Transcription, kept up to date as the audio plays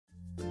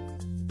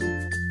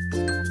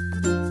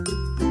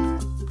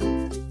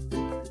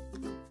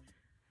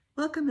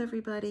Welcome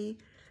everybody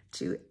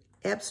to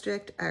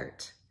Abstract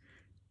Art.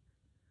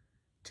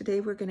 Today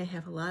we're going to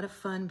have a lot of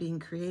fun being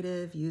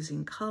creative,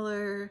 using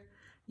color,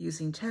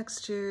 using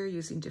texture,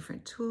 using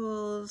different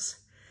tools.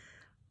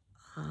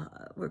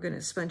 We're going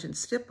to sponge and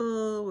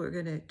stipple, we're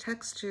going to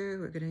texture,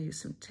 we're going to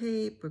use some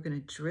tape, we're going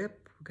to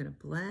drip, we're going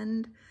to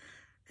blend,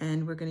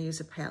 and we're going to use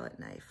a palette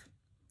knife.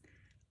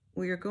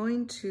 We are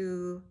going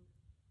to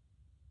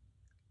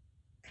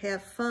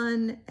have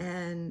fun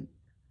and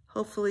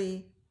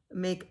hopefully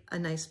make a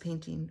nice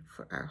painting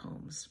for our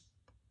homes.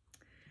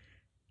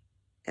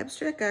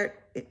 Abstract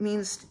art,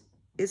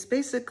 it's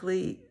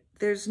basically,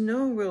 there's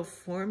no real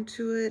form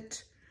to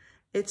it.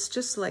 It's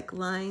just like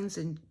lines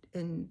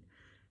and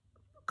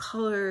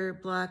color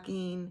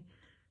blocking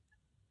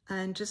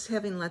and just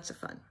having lots of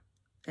fun,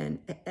 and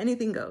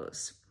anything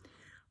goes.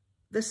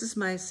 This is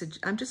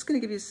I'm just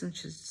going to give you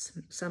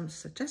some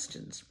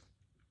suggestions.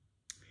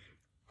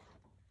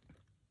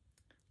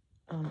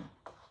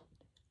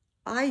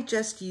 I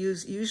just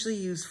usually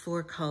use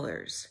 4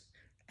 colors,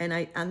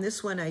 and on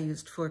this one I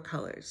used 4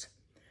 colors.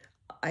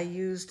 I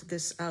used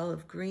this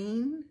olive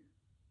green,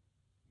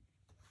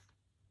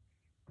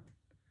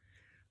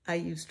 I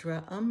used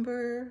raw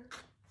umber,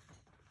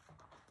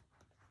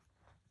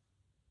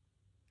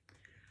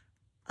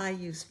 I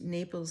used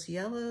Naples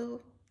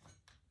yellow,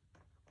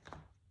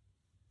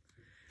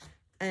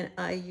 and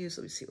I used,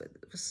 let me see what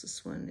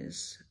this one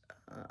is,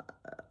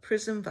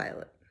 prism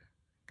violet.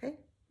 Okay.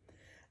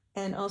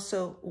 And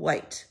also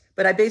white,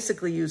 but I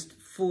basically used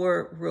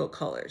 4 real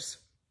colors.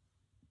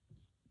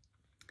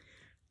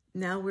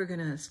 Now we're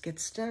gonna get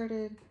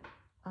started.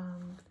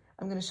 I'm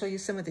gonna show you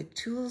some of the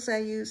tools I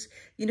use.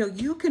 You know,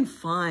 you can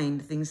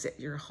find things at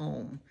your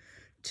home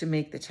to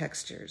make the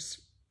textures.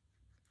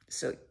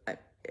 So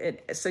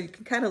you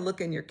can kind of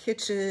look in your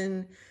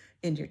kitchen,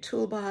 in your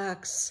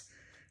toolbox.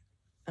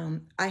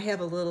 I have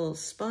a little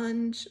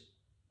sponge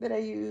that I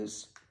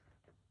use.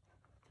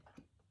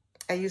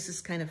 I use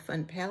this kind of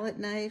fun palette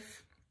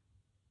knife.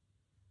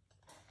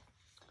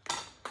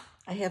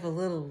 I have a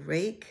little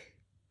rake.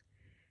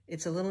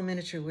 It's a little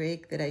miniature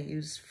rake that I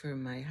use for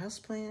my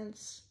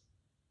houseplants.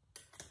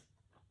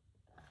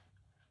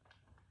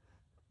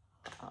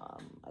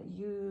 I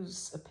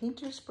use a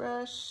painter's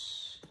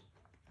brush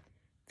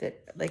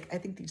that, I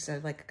think these are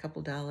like a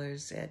couple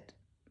dollars at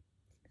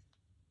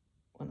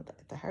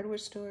the hardware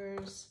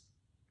stores.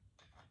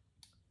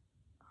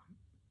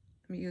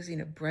 I'm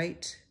using a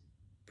bright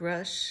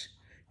brush.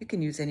 You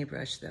can use any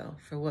brush though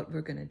for what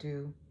we're gonna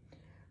do.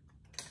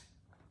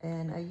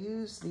 And I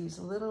use these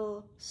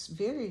little,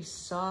 very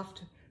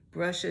soft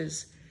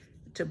brushes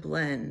to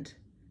blend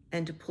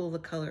and to pull the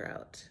color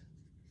out.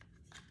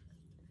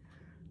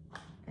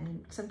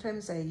 And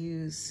sometimes I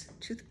use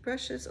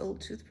toothbrushes,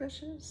 old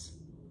toothbrushes,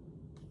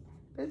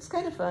 but it's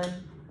kind of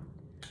fun.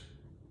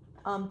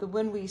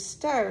 When we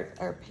start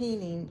our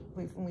painting,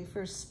 when we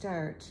first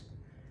start,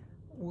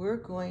 we're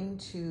going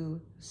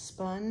to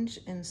sponge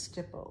and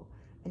stipple.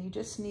 And you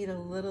just need a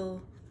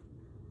little,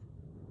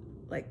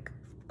 like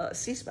a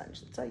sea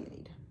sponge. That's all you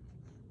need.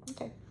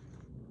 Okay.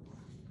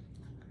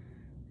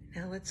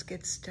 Now let's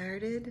get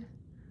started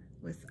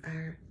with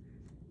our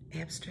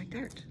abstract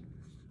art.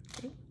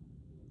 Okay.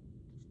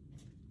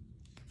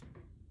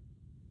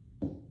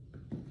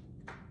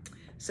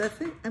 So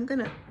what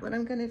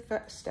I'm gonna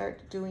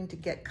start doing to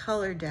get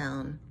color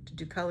down, to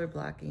do color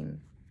blocking,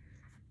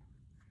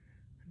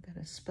 I'm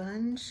gonna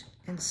sponge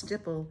and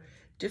stipple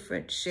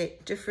different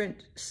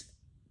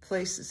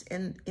places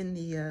in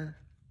the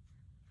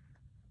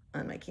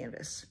on my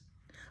canvas.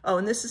 Oh,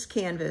 and this is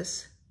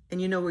canvas, and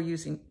you know we're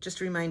using,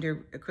 just a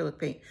reminder, acrylic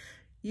paint.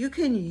 You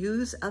can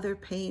use other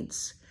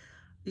paints,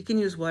 you can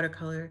use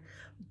watercolor,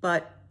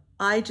 but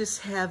I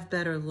just have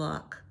better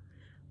luck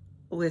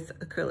with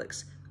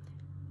acrylics.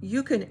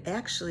 You can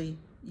actually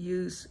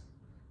use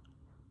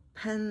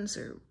pens,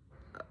 or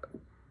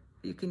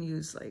you can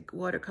use like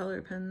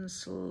watercolor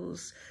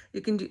pencils.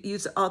 You can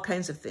use all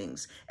kinds of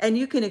things, and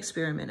you can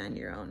experiment on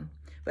your own.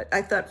 But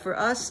I thought for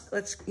us,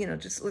 let's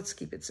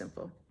keep it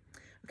simple.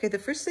 Okay, the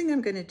first thing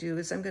I'm gonna do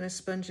is I'm gonna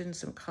sponge in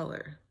some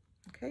color.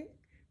 Okay,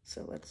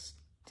 so let's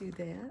do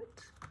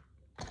that.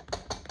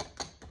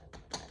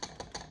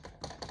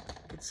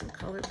 Get some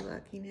color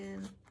blocking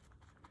in.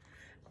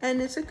 And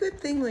it's a good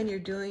thing when you're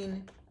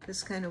doing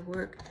this kind of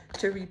work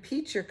to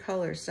repeat your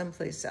color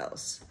someplace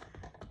else.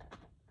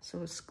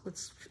 So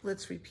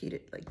let's repeat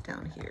it like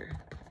down here.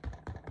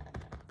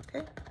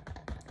 Okay,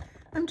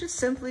 I'm just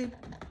simply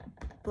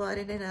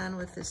blotting it on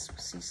with this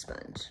sea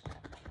sponge.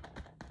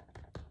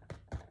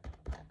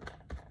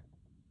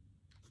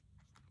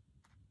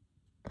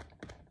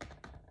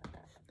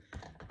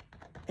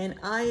 And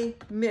I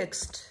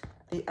mixed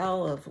the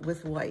olive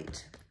with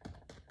white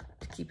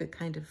to keep it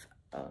kind of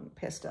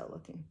pastel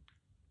looking.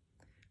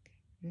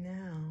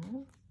 Now,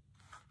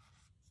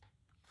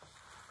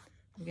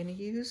 I'm gonna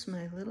use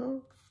my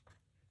little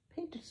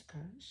painter's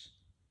brush,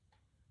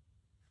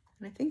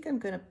 and I think I'm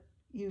gonna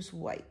use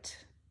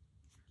white.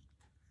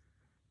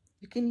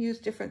 You can use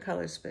different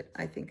colors, but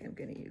I think I'm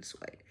gonna use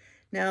white.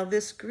 Now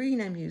this green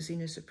I'm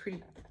using is a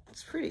pretty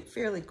It's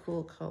fairly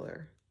cool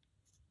color.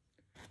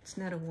 It's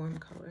not a warm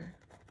color.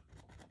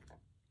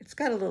 It's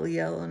got a little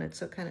yellow in it,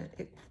 so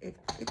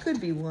it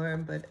could be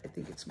warm, but I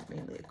think it's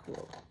mainly a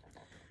cool.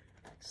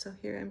 So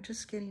here I'm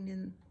just getting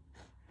in.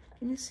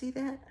 Can you see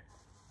that?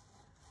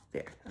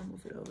 There, I'll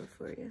move it over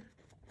for you.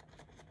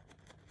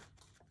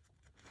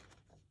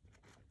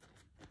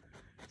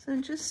 So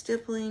I'm just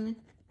stippling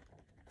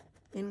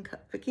in,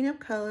 picking up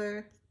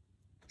color,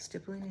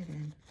 stippling it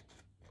in.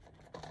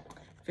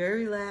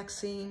 Very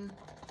relaxing,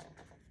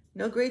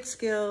 no great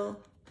skill.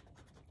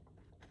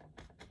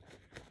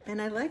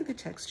 And I like the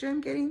texture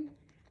I'm getting,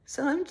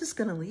 so I'm just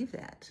gonna leave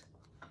that.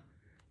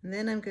 And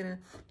then I'm gonna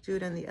do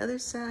it on the other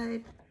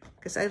side,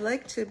 because I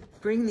like to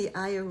bring the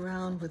eye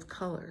around with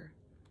color.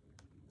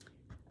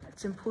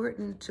 It's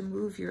important to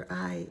move your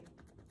eye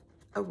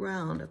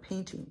around a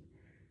painting.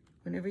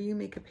 Whenever you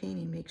make a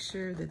painting, make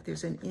sure that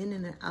there's an in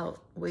and an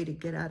out way to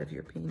get out of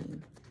your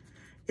painting.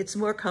 It's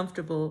more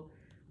comfortable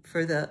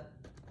for the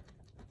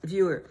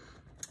viewer.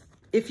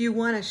 If you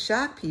want to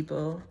shock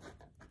people,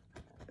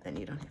 then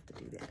you don't have to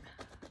do that.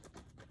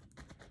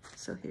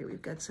 So here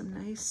we've got some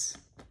nice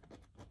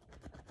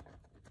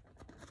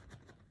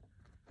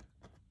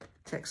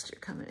texture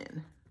coming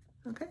in,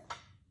 okay?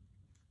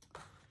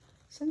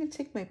 So I'm gonna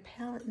take my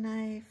palette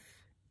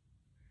knife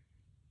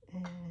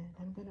and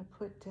I'm gonna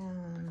put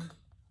down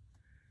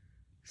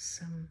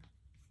some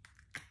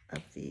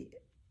of the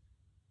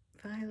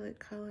violet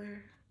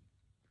color.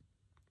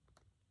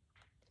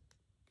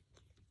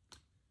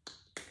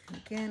 And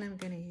again, I'm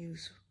going to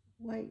use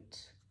white.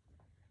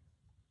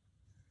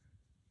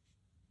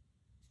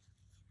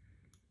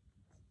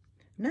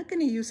 I'm not going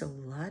to use a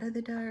lot of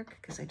the dark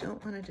because I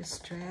don't want to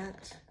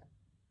distract.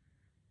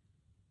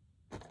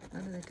 A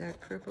lot of the dark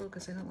purple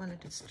because I don't want to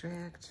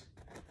distract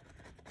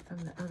from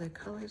the other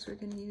colors we're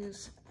going to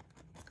use.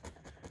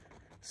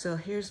 So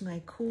here's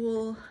my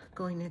cool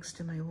going next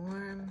to my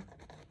warm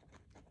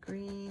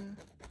green.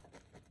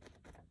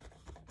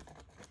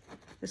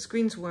 This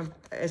green's warm,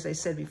 as I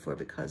said before,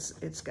 because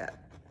it's got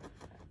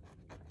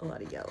a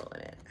lot of yellow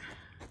in it.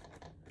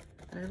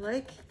 But I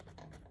like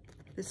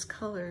this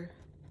color.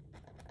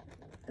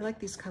 I like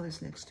these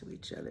colors next to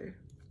each other.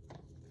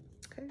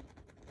 Okay.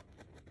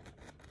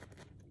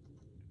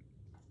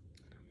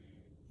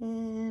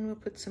 And we'll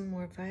put some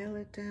more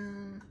violet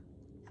down.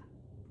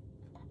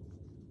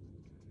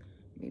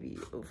 Maybe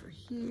over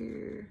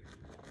here.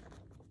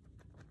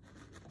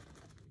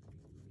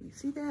 You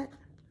see that?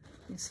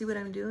 You see what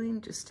I'm doing?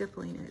 Just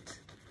stippling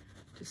it.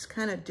 Just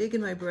kind of digging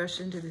my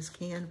brush into this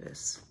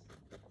canvas.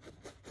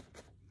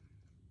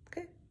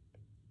 Okay.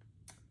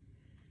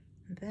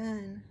 And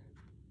then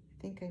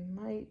I think I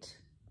might,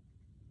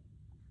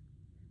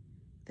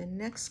 the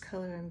next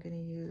color I'm going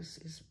to use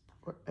is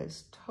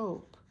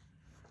taupe.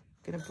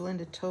 I'm going to blend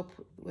a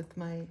taupe with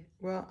my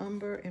raw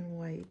umber and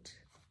white.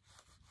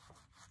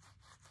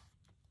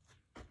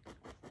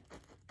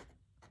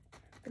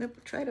 I'm going to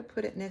try to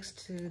put it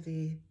next to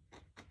the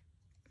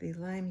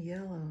lime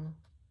yellow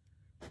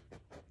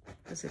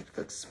because it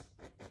looks,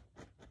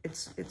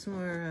 it's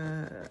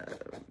more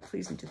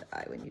pleasing to the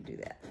eye when you do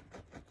that.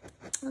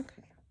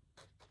 Okay.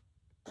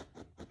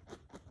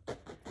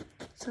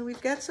 So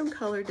we've got some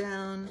color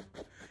down.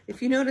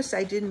 If you notice,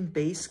 I didn't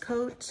base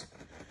coat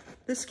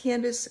this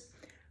canvas.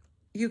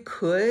 You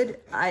could.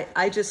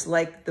 I just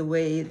like the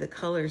way the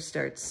color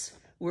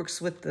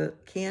works with the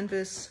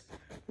canvas,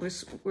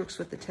 works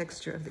with the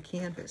texture of the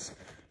canvas.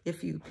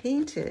 If you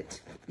paint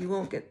it, you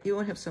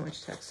won't have so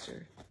much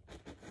texture.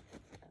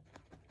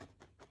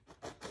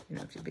 You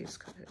know, if you base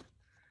coat it.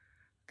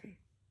 Okay.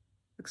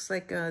 Looks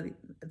like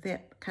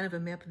that kind of a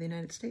map of the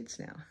United States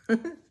now,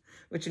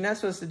 which you're not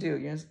supposed to do.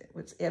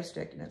 It's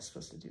abstract, you're not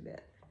supposed to do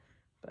that,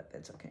 but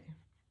that's okay.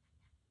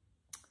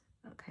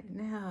 Okay,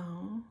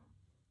 now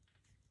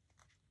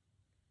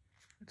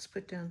let's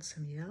put down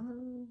some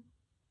yellow.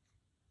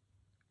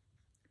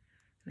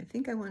 And I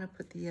think I want to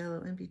put the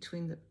yellow in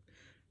between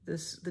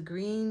the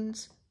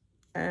greens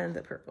and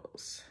the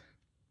purples.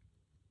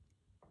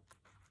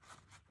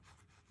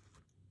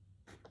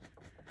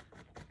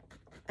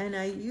 And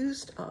I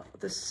used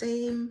the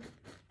same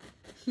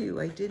hue.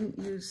 I didn't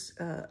use,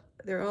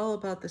 they're all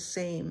about the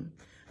same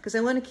because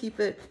I want to keep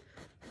it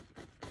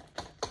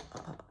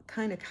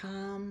kind of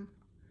calm.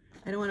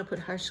 I don't want to put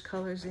harsh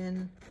colors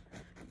in.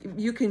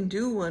 You can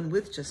do one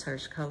with just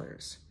harsh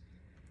colors.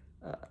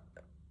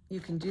 You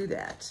can do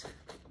that,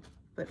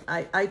 but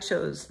I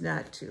chose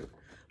not to.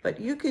 But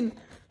you can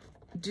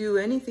do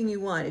anything you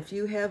want. If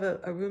you have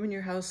a room in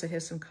your house that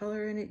has some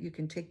color in it, you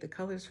can take the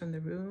colors from the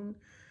room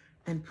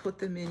and put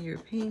them in your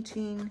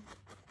painting,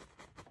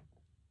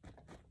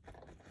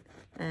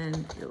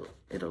 and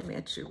it'll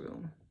match your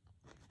room.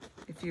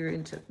 If you're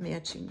into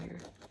matching your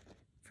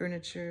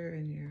furniture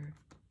and your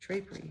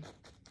drapery,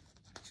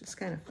 which is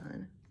kind of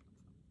fun.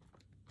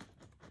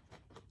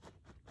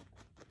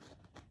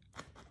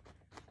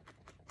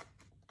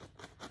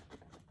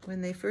 When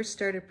they first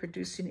started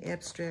producing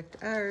abstract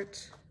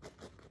art,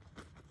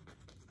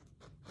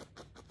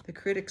 the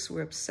critics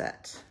were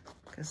upset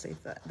because they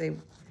thought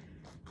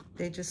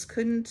they just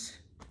couldn't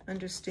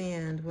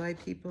understand why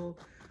people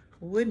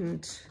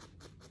wouldn't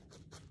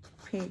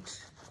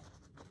paint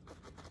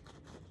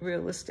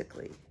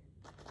realistically.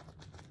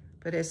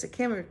 But as the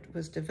camera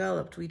was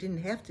developed, we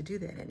didn't have to do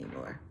that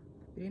anymore.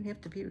 We didn't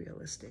have to be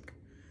realistic.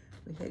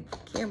 We had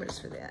cameras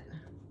for that.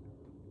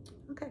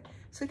 Okay,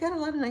 so we got a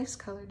lot of nice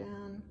color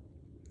down.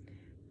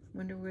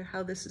 Wonder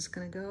how this is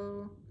gonna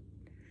go.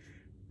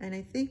 And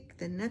I think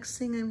the next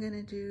thing I'm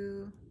gonna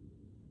do,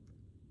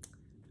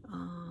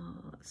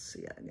 let's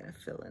see, I'm gonna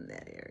fill in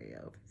that area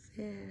over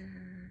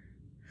there.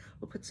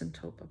 We'll put some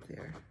taupe up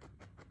there.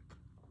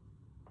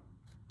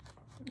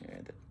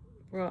 There, the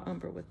raw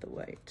umber with the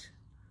white.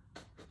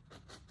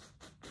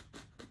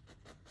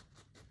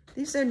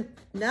 These are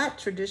not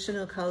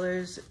traditional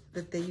colors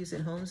that they use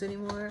in homes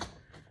anymore.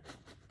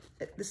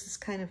 This is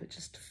kind of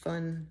just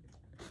fun.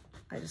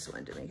 I just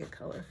wanted to make it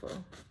colorful.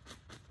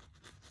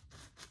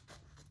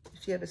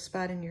 If you have a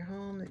spot in your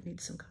home that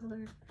needs some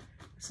color,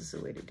 this is the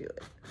way to do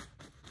it.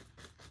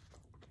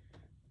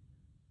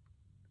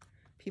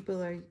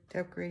 People are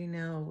decorating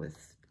now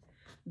with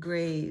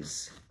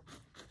grays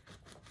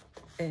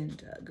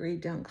and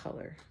grayed down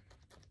color,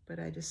 but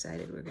I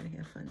decided we're gonna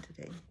have fun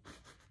today.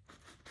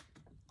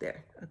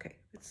 There, okay,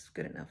 that's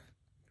good enough.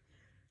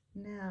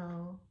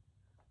 Now,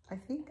 I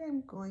think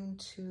I'm going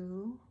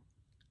to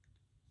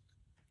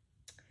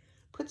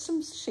put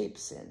some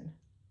shapes in.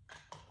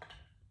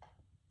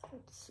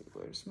 Let's see,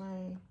 where's my...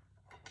 I'm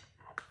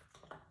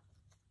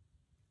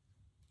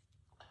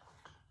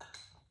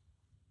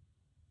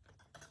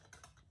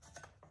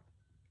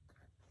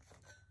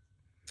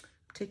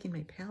taking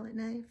my palette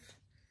knife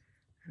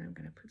and I'm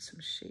gonna put some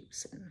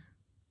shapes in.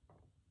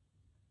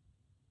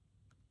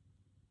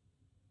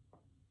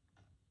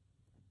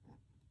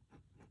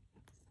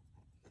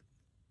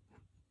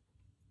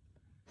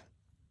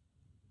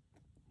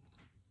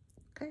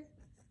 Okay.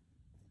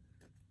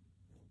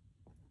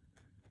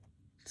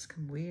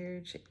 Some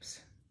weird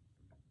shapes.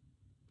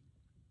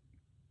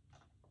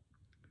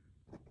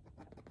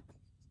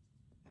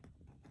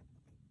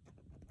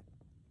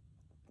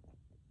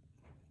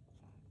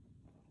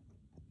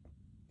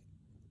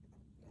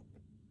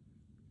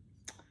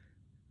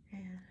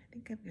 And I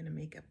think I'm going to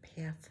make a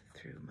path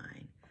through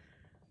mine.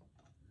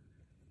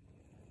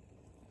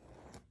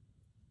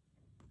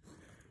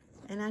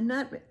 And I'm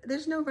not,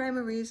 there's no rhyme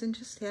or reason,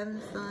 just having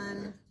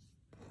fun.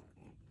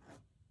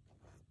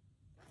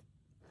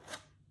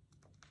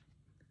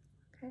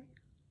 Okay.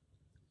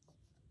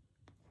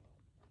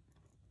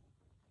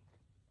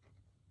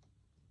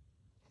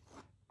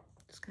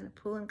 Just kind of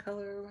pulling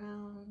color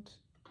around.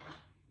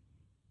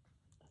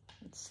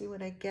 Let's see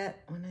what I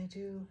get when I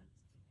do.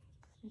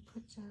 I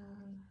put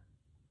down,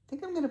 I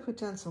think I'm going to put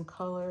down some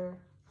color.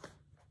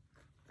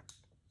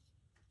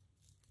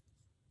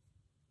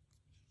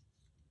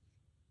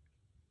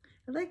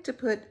 I like to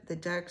put the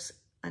darks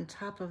on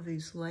top of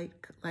these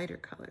lighter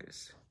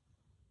colors.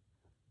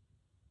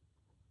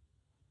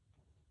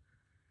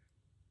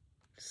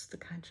 Just the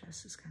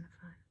contrast is kind of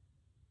fun.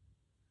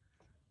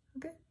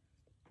 Okay.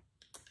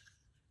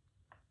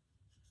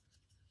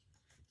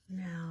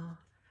 Now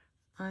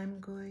I'm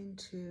going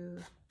to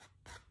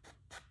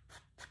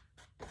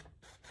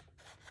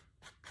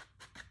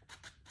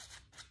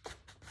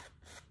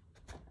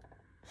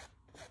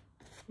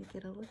make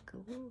it look a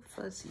little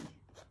fuzzy.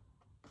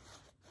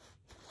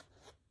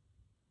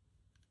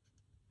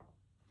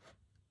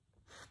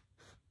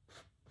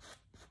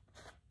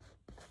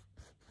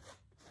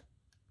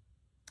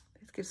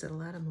 This gives it a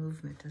lot of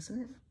movement,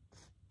 doesn't it?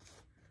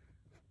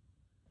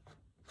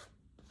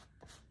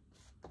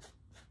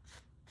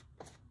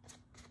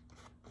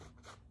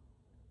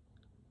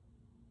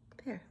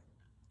 There.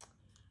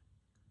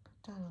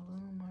 Put down a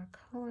little more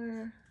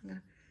color. I'm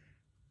gonna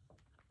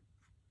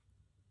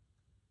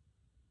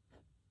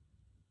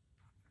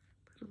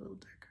put a little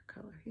darker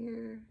color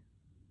here.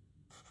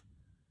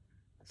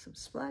 Some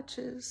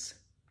splotches.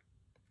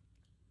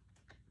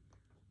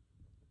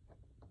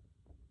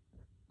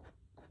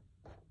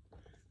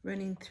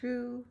 Running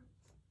through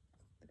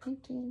the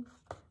painting.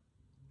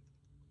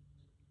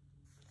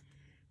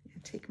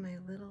 And take my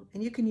little,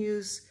 and you can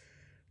use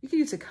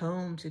a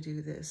comb to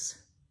do this.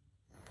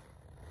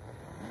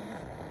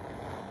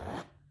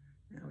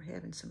 Now we're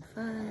having some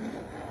fun.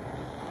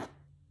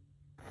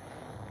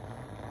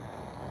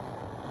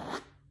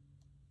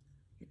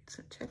 Get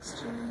some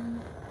texture.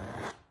 I'm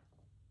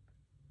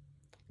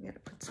gonna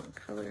put some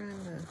color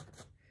on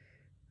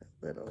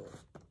the little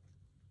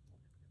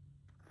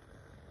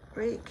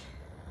rake.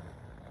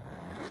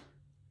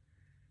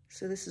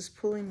 So this is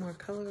pulling more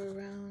color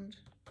around.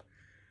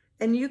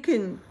 And you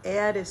can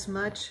add as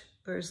much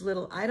or as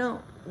little.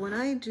 When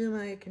I do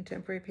my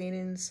contemporary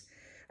paintings,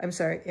 I'm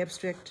sorry,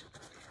 abstract,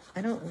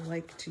 I don't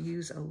like to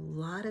use a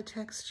lot of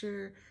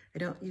texture. I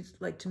don't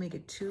like to make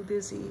it too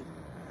busy.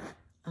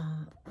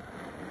 I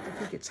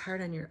think it's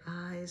hard on your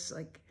eyes.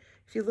 Like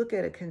if you look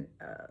at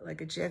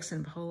like a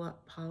Jackson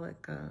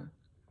Pollock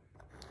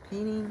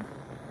painting,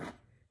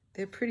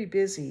 they're pretty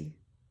busy.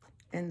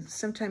 And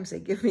sometimes they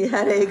give me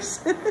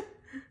headaches.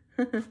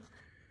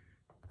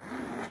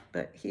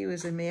 But he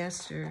was a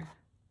master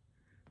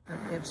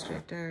of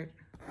abstract art.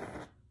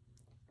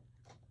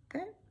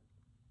 Okay,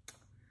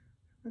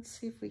 let's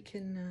see if we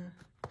can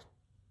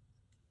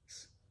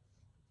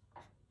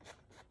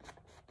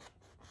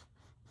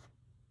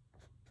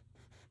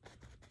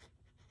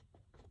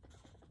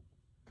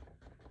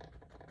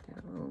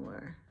get a little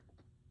more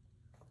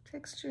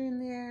texture in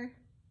there.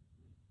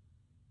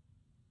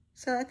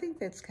 So I think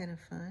that's kind of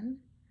fun.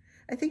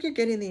 I think you're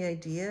getting the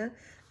idea.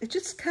 It's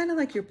just kind of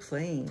like you're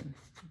playing.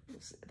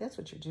 That's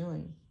what you're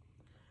doing.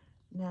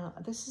 Now,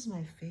 this is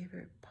my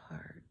favorite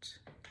part.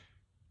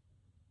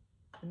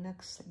 The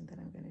next thing that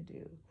I'm going to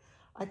do.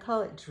 I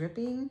call it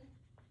dripping.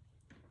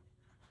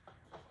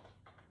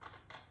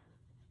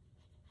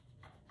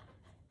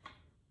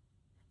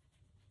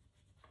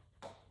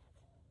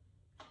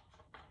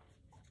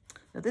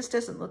 Now, this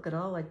doesn't look at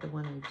all like the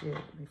one we did,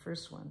 the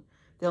first one.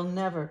 They'll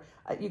never,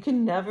 you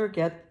can never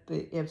get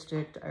the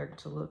abstract art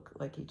to look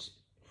like each,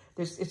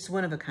 it's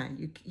one of a kind.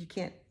 You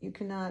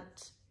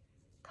cannot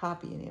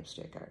copy an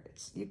abstract art.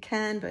 You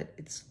can, but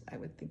I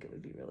would think it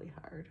would be really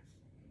hard.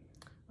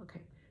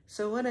 Okay,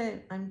 so what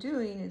I'm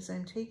doing is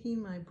I'm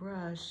taking my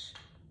brush,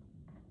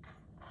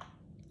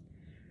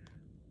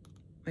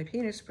 my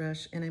painter's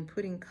brush, and I'm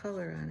putting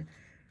color on it.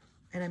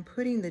 And I'm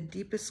putting the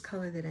deepest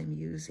color that I'm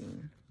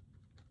using.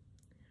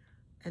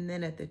 And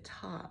then at the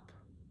top,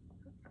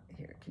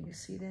 here, can you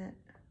see that?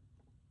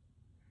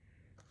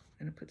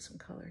 I'm gonna put some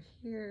color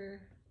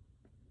here.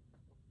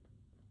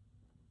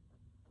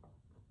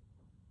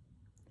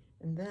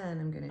 And then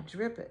I'm gonna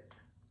drip it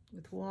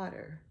with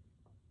water.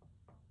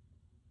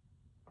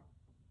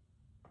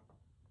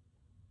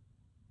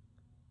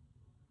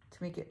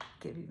 To make it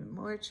give even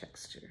more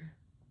texture.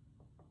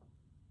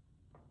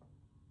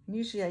 And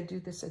usually I do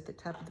this at the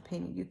top of the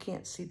painting. You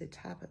can't see the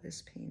top of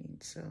this painting,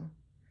 so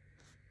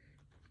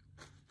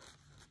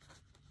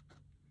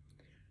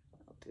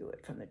do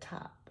it from the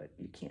top, but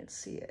you can't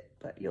see it,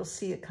 but you'll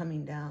see it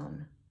coming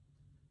down.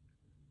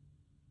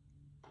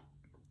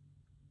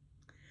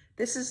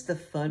 This is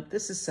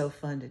so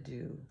fun to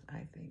do,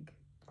 I think.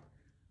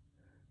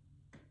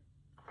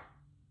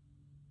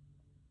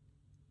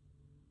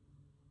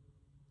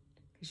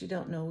 Because you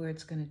don't know where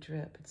it's going to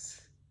drip.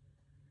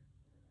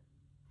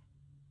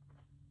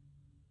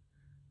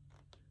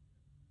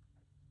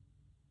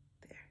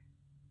 There.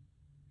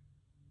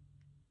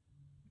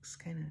 Looks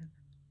kind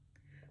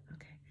of,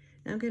 okay.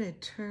 Now I'm going to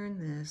turn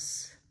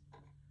this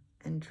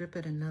and drip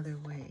it another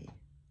way.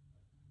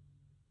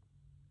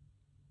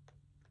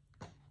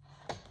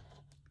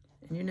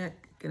 And you're not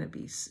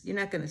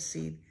going to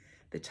see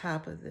the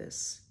top of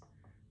this,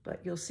 but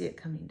you'll see it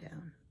coming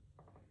down.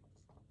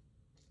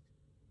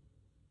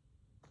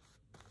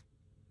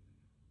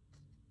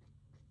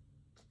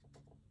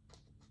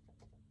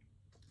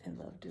 I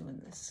love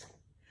doing this.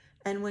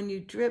 And when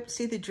you drip,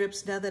 see the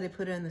drips now that I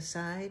put it on the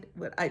side,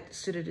 what I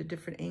stood at a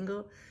different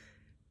angle,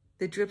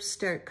 the drips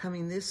start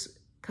coming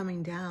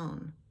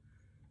down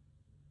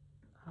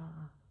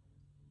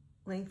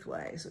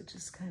lengthwise, which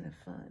is kind of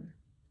fun.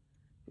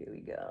 Here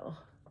we go.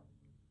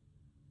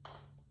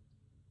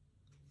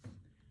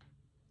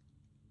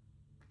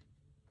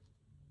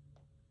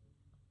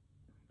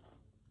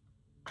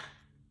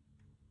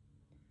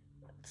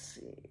 Let's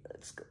see,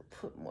 let's go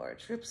put more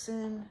drips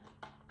in.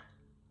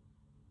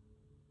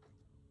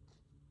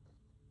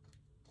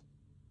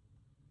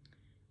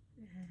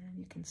 And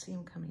you can see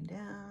them coming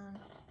down.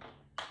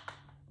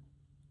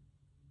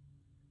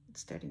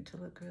 It's starting to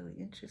look really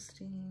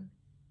interesting.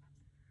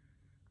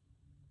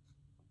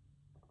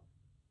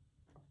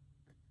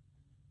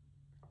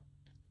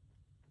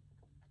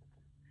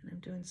 And I'm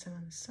doing some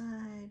on the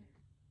side.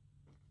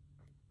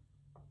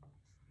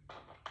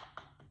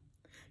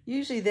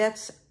 Usually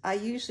I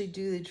usually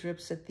do the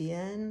drips at the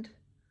end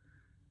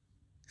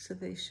so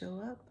they show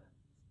up.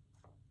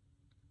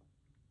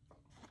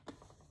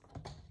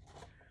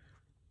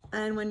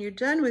 And when you're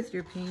done with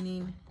your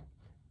painting,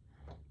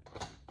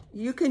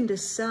 you can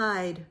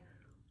decide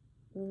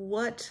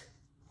which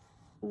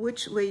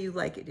way you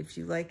like it. If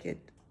you like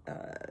it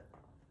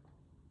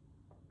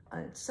on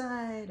its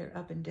side or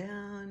up and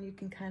down, you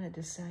can kind of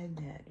decide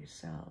that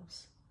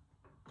yourselves.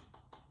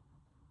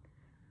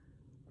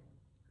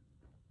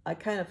 I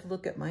kind of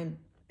look at mine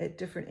at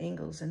different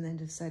angles and then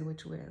decide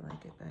which way I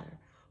like it better.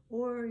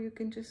 Or you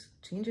can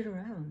just change it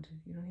around.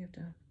 You don't have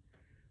to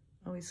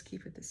always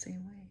keep it the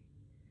same way.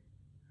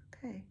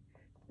 Okay,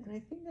 and I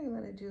think I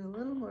want to do a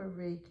little more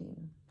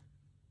raking.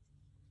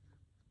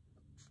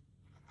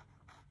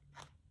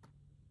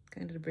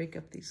 Kind of to break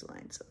up these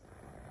lines.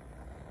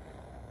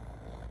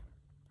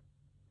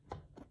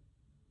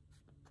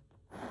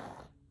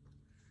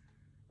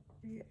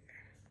 There.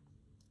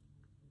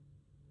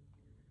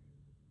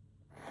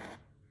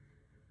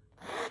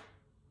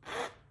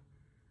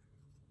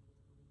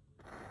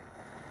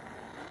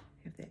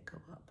 Have that go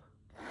up.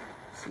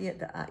 See,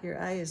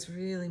 your eye is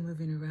really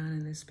moving around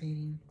in this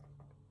painting.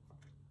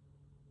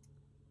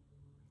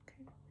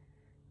 Okay,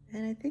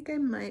 and I think I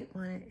might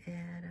want to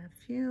add a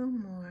few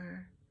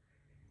more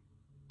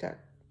dark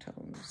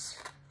tones.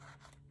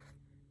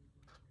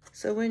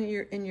 So when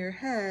you're in your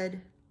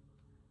head,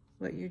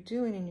 what you're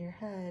doing in your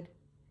head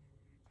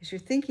is you're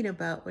thinking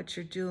about what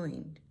you're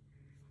doing.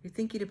 You're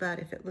thinking about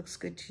if it looks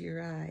good to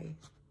your eye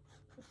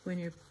when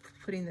you're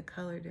putting the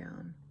color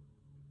down.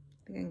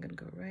 I think I'm going to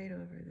go right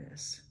over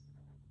this.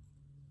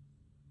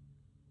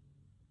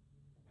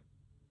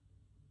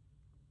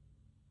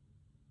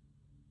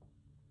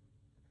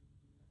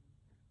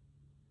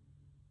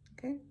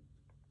 Okay.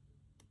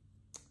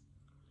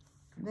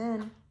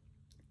 Then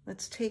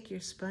let's take your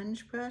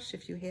sponge brush,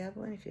 if you have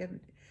one, if you have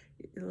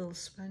a little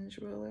sponge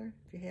roller,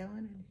 if you have one,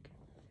 and you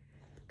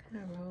can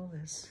kind of roll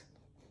this.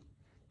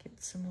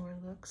 Get some more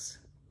looks.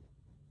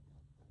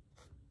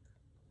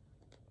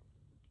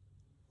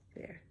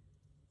 There.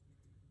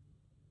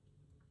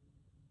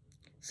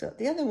 So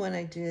the other one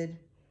I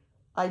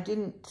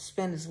didn't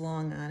spend as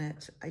long on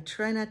it. I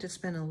try not to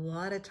spend a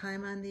lot of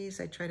time on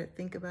these. I try to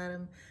think about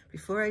them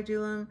before I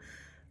do them,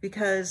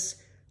 because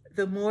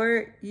the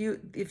more you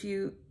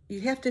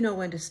have to know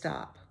when to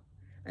stop.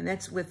 And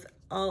that's with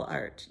all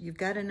art. You've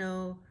got to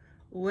know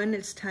when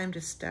it's time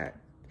to start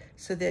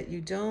so that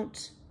you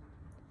don't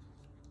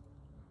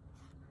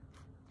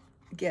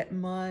get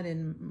mud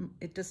and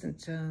it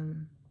doesn't,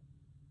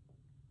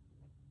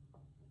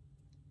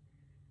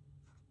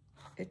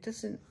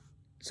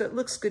 so it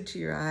looks good to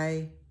your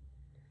eye.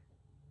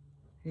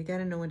 You got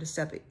to know when to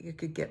stop it. It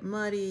could get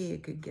muddy,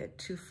 it could get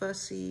too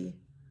fussy.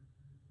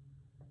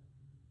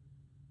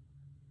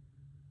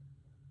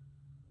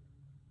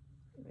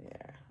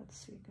 There, let's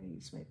see, I'm gonna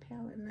use my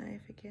palette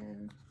knife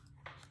again.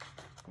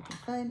 I can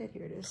find it,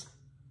 here it is.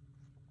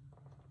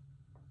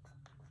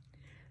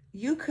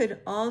 You could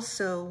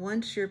also,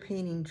 once your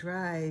painting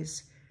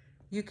dries,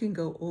 you can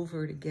go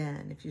over it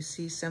again if you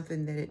see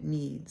something that it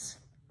needs.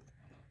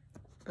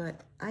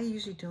 But I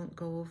usually don't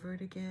go over it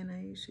again.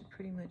 I usually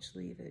pretty much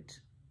leave it.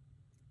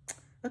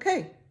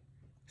 Okay,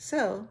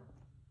 so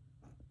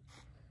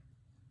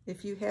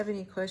if you have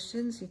any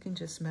questions, you can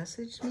just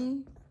message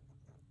me.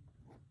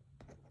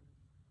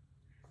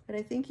 But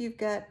I think you've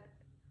got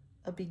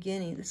a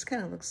beginning. This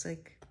kind of looks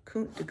like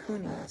de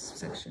Kooning's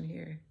section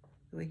here,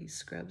 the way he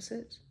scrubs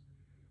it.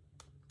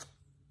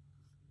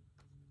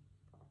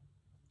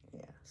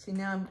 Yeah, see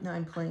now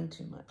I'm playing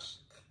too much.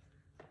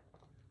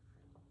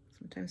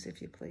 Sometimes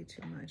if you play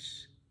too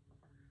much,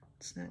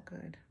 it's not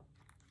good.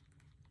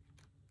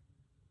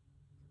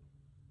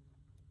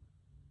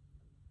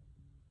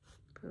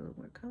 Put a little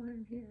more color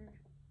in here.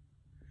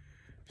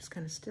 Just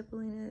kind of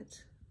stippling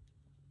it.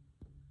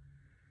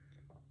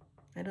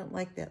 I don't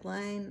like that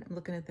line. I'm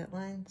looking at that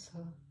line,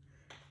 so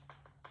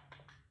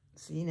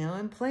see, now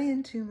I'm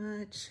playing too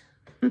much.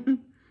 Let's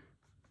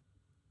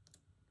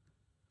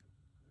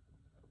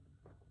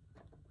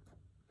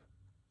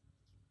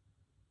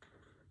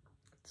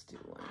do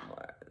one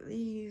more of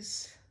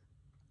these.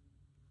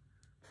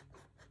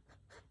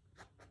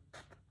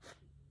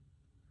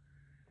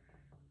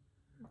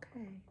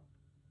 Okay.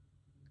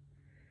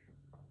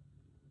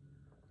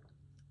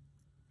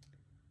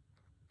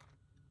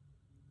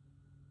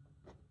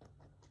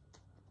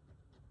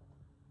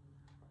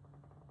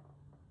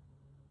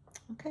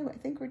 Okay, well, I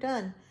think we're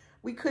done.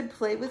 We could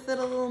play with it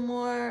a little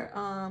more.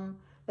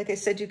 Like I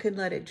said, you could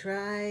let it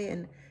dry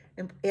and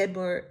add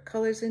more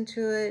colors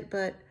into it,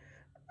 but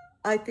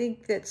I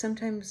think that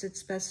sometimes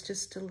it's best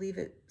just to leave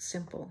it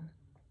simple.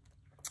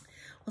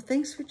 Well,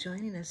 thanks for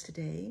joining us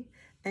today.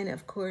 And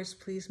of course,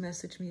 please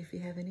message me if you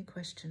have any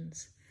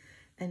questions.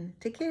 And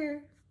take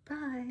care.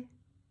 Bye.